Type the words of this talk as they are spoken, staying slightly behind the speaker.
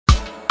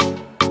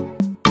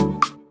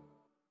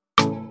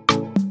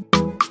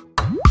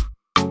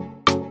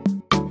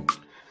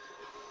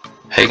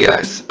Hey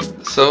guys,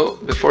 so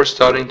before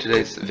starting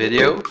today's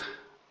video,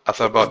 I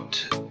thought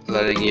about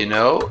letting you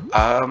know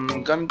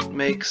I'm gonna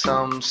make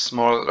some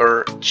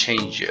smaller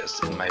changes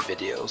in my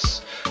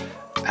videos,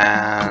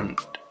 and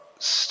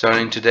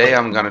starting today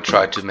I'm gonna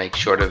try to make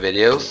shorter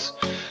videos,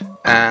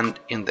 and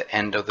in the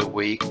end of the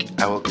week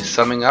I will be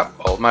summing up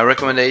all my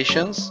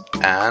recommendations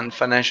and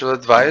financial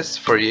advice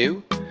for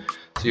you,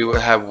 so you will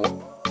have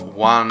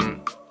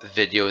one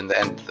video in the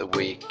end of the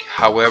week.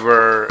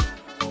 However,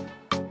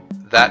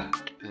 that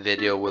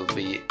video will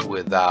be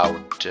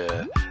without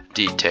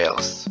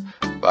details.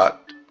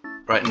 But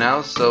right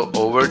now, so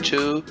over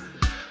to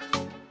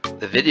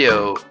the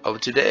video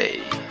of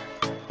today.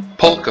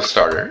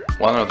 Polkastarter,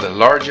 one of the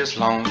largest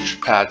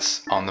launch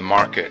pads on the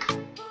market,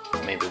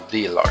 maybe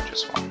the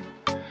largest one.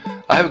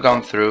 I have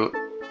gone through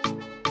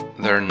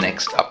their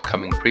next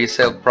upcoming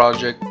pre-sale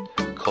project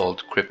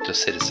called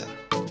Cryptocitizen.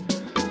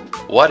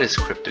 What is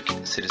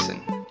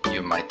Cryptocitizen,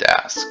 you might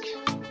ask?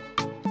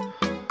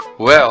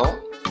 Well,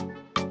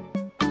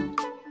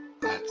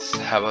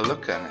 have a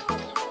look at it.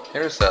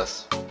 Here it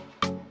says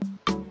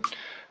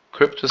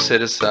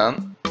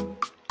Cryptocitizen,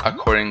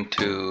 according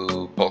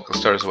to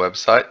Polkastarter's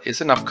website,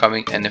 is an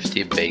upcoming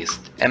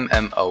NFT-based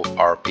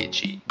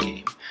MMORPG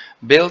game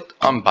built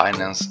on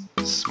Binance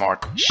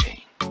Smart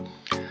Chain.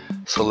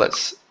 So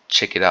let's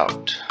check it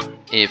out,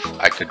 if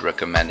I could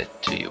recommend it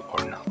to you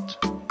or not.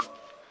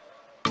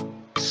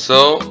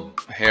 So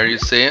here you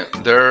see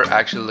they're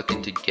actually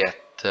looking to get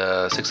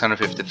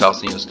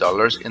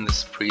 $650,000 in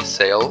this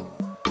pre-sale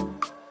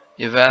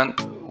event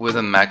with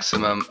a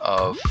maximum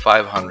of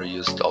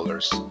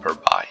 $500 per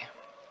buy.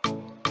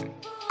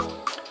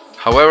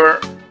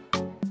 However,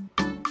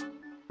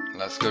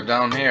 let's go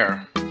down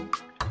here.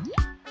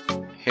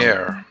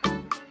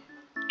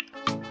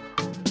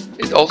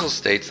 It also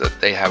states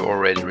that they have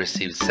already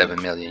received $7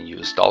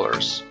 million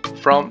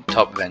from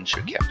top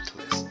venture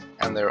capitalists,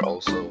 and they're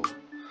also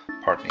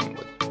partnering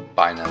with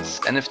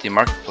Binance NFT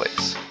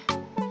Marketplace.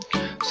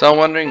 So I'm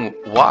wondering,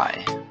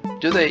 why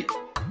do they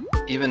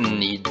even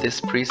need this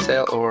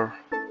pre-sale, or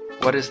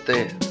what is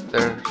their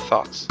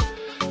thoughts?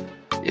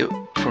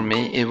 For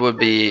me, it would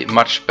be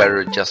much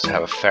better just to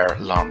have a fair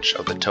launch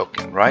of the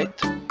token,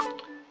 right?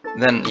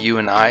 Then you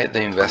and I,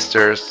 the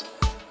investors,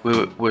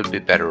 would be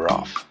better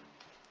off.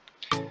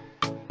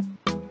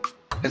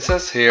 It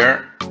says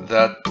here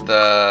that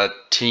the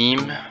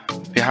team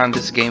behind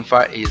this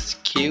GameFi is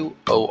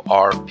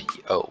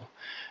QORPO,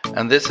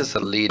 and this is a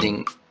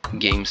leading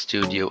game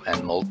studio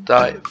and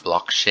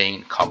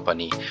multi-blockchain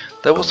company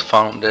that was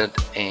founded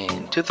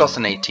in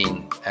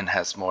 2018 and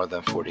has more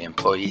than 40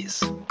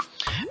 employees,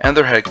 and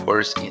their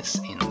headquarters is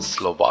in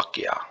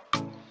Slovakia.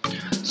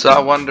 So I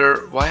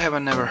wonder, why have I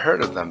never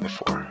heard of them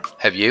before?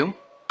 Have you?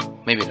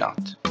 Maybe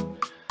not.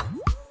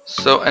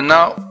 So, and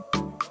now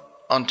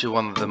onto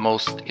one of the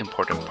most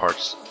important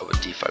parts of a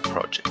DeFi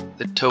project,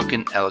 the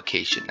token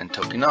allocation and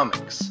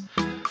tokenomics.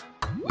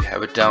 We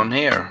have it down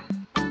here.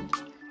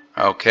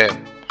 Okay.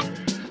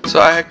 So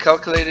I had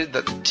calculated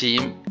that the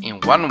team, in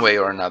one way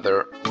or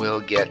another, will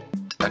get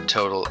a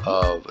total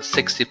of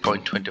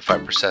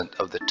 60.25%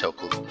 of the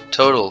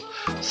total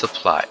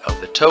supply of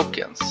the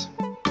tokens.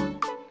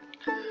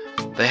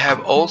 They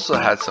have also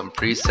had some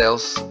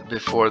pre-sales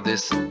before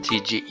this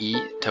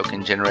TGE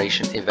token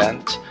generation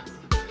event,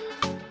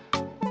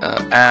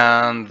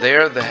 and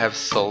there they have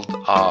sold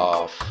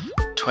off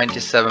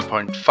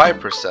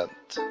 27.5%.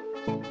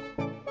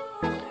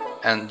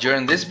 And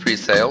during this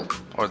pre-sale,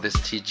 or this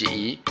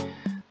TGE,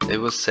 they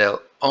will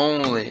sell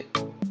only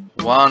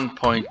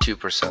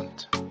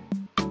 1.2%,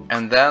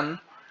 and then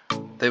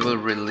they will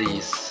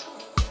release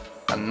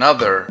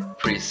another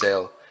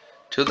pre-sale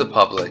to the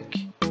public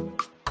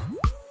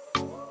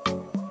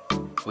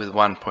with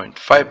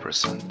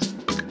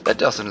 1.5%. That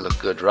doesn't look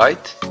good,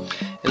 right?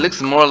 It looks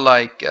more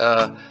like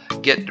a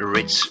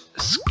get-rich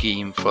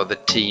scheme for the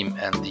team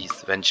and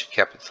these venture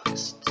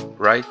capitalists,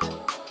 right?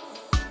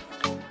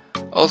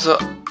 Also,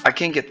 I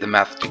can't get the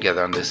math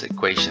together on this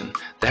equation.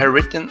 They have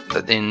written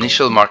that the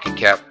initial market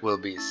cap will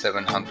be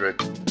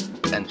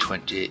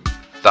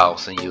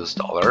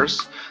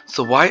 $720,000.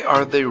 So why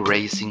are they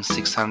raising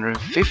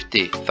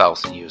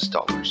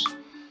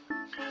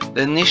 $650,000?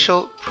 The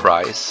initial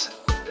price,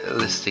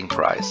 listing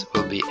price,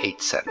 will be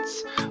 8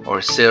 cents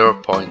or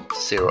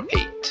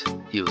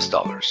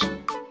 $0.08.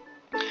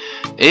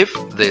 If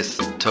this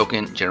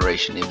token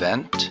generation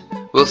event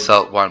will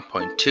sell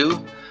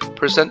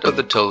 1.2% of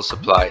the total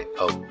supply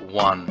of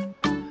 1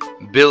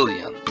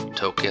 billion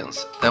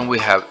tokens, then we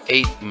have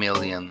 8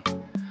 million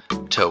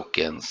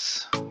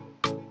tokens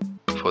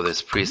for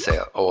this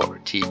pre-sale, or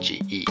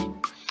TGE.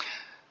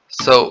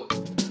 So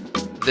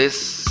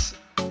this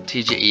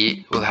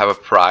TGE will have a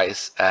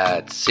price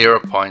at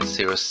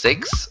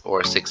 0.06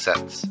 or 6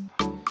 cents.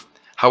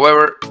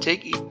 However,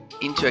 take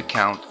into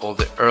account all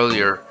the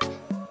earlier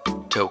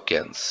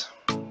tokens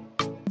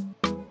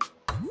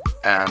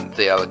and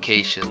the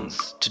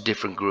allocations to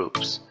different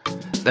groups.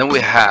 Then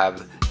we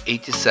have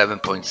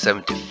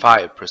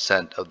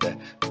 87.75% of the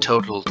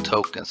total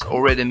tokens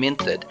already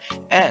minted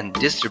and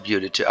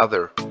distributed to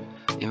other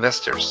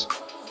investors.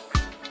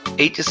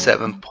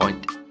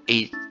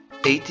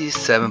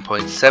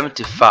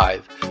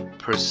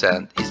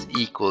 87.75% is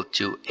equal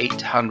to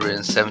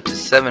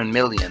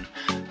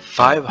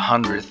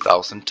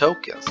 877,500,000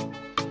 tokens.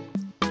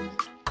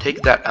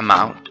 Take that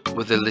amount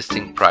with a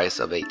listing price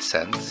of 8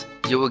 cents,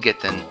 you will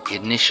get an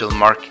initial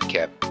market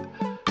cap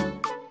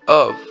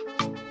of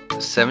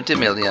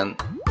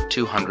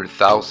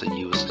 70,200,000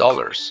 US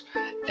dollars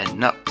and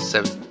not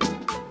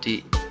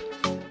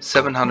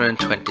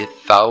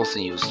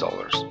 720,000 US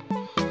dollars.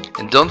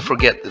 And don't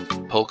forget that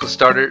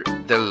Polkastarter,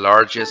 the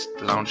largest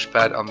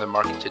launchpad on the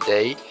market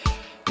today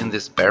in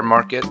this bear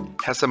market,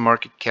 has a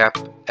market cap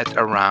at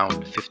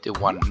around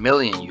 51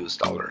 million US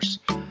dollars,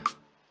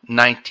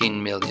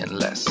 19 million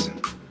less.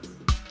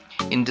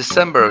 In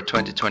December of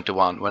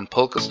 2021, when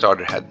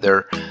Polkastarter had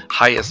their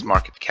highest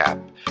market cap,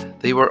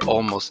 they were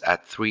almost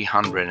at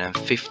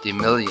 350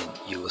 million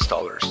US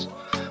dollars.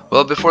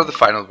 Well, before the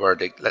final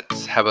verdict,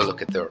 let's have a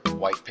look at their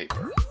white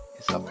paper.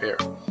 It's up here.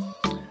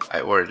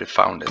 I already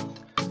found it.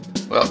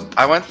 Well,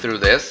 I went through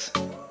this,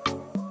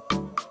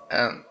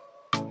 and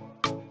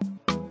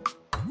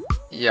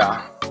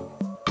yeah,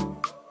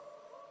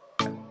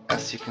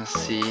 as you can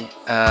see,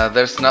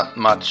 there's not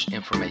much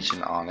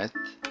information on it.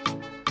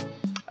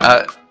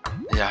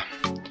 Yeah,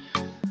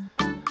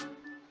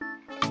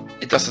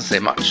 it doesn't say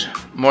much,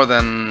 more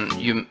than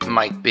you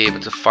might be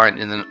able to find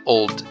in an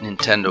old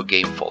Nintendo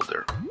game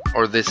folder.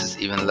 Or this is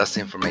even less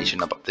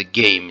information about the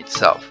game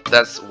itself.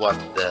 That's what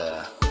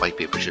the white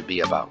paper should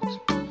be about.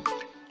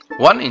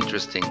 One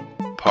interesting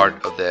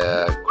part of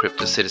the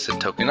Cryptocitizen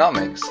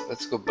tokenomics,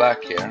 let's go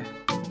back here.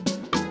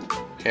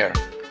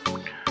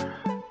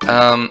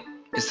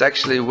 It's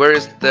actually, where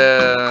is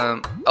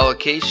the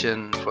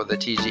allocation for the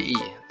TGE,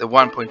 the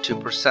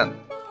 1.2%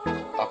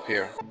 up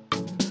here,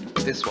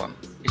 this one.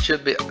 It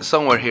should be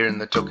somewhere here in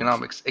the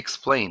tokenomics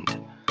explained,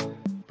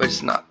 but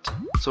it's not.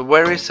 So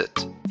where is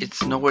it?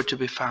 It's nowhere to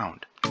be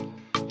found.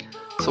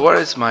 So what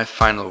is my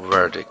final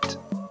verdict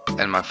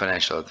and my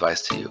financial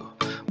advice to you?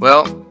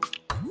 Well,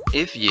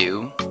 if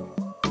you,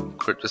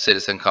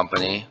 Cryptocitizen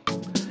company,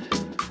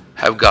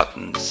 have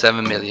gotten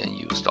 7 million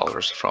US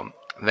dollars from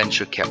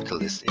venture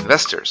capitalist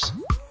investors,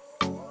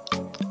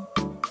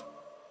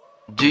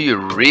 do you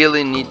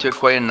really need to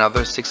acquire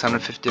another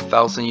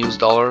 650,000 US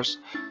dollars?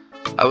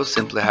 I would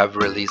simply have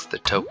released the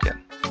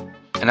token,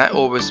 and I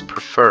always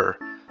prefer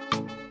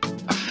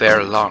a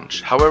fair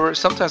launch. However,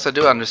 sometimes I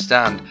do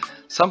understand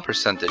some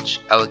percentage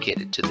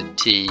allocated to the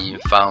team,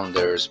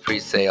 founders,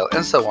 pre-sale,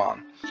 and so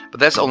on, but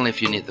that's only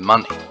if you need the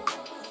money.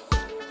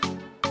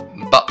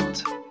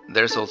 But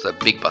there's also a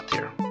big but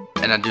here,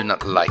 and I do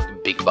not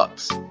like big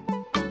buts.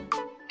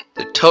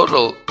 The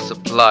total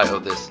supply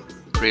of this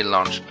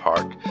pre-launch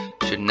part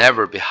should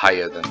never be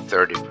higher than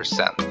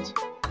 30%,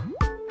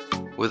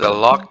 with a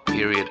lock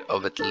period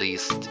of at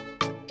least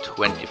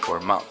 24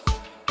 months.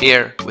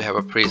 Here we have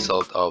a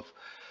pre-sold of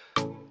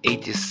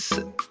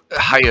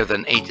higher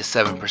than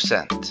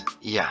 87%.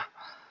 Yeah.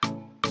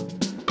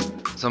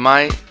 So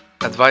my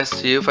advice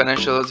to you,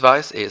 financial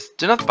advice, is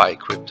do not buy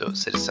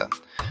Cryptocitizen.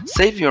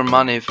 Save your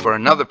money for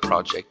another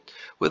project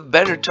with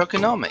better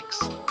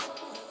tokenomics.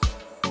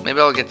 Maybe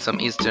I'll get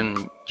some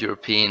Eastern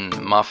European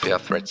mafia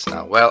threats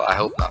now. Well, I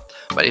hope not.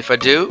 But if I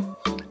do,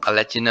 I'll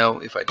let you know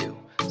if I do.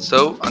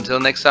 So until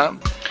next time,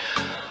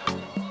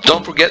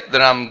 don't forget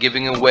that I'm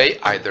giving away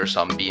either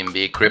some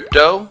BNB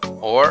crypto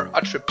or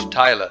a trip to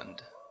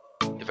Thailand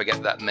if I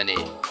get that many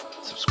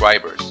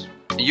subscribers.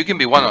 And you can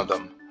be one of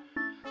them.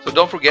 So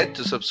don't forget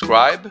to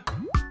subscribe,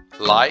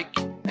 like,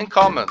 and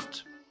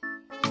comment.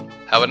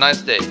 Have a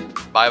nice day.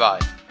 Bye bye.